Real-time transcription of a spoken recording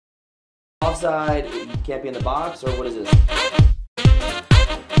offside, you can't be in the box, or what is this?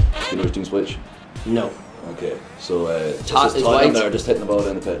 You know which team switch? No. Okay, so Tot is Tottenham white. there, just hitting the ball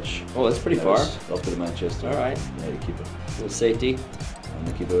down the pitch. Oh, that's pretty far. Up to the Manchester. All right. Yeah, the keeper. Little safety. And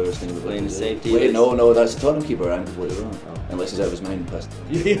the keeper is thinking about Playing the safety. Wait, no, that's the Tottenham keeper. I'm completely wrong. Oh. Unless he's out of his mind past.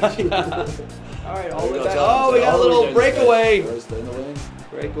 Yeah. All right, all the way back. Oh, we got a little breakaway.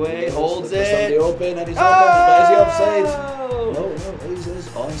 Breakaway, holds it. Somebody open, and he's open. But is he offside? Oh! No, he's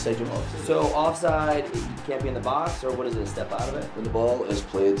onside. You're offside. So offside, you can't be in the box, or what is it? Step out of it? When the ball is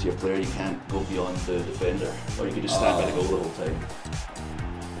played to your player, you can't go beyond the defender, or you can just stand by the goal the whole time.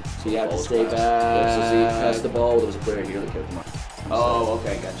 So you have to stay back. Yeah, so he passed the ball. There was a player here that kept him up. Oh,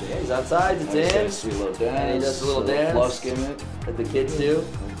 okay, gotcha. Yeah, he's outside. It's in. Sweet little dance. And he does a little dance. Floss gimmick That the kids do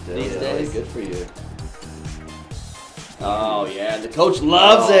these days. Good for you. Oh yeah, the coach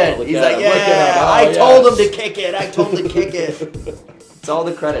loves it. He's like, him, yeah, oh, I told him to kick it. I told him to kick it. It's all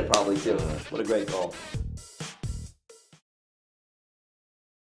the credit probably too. What a great goal.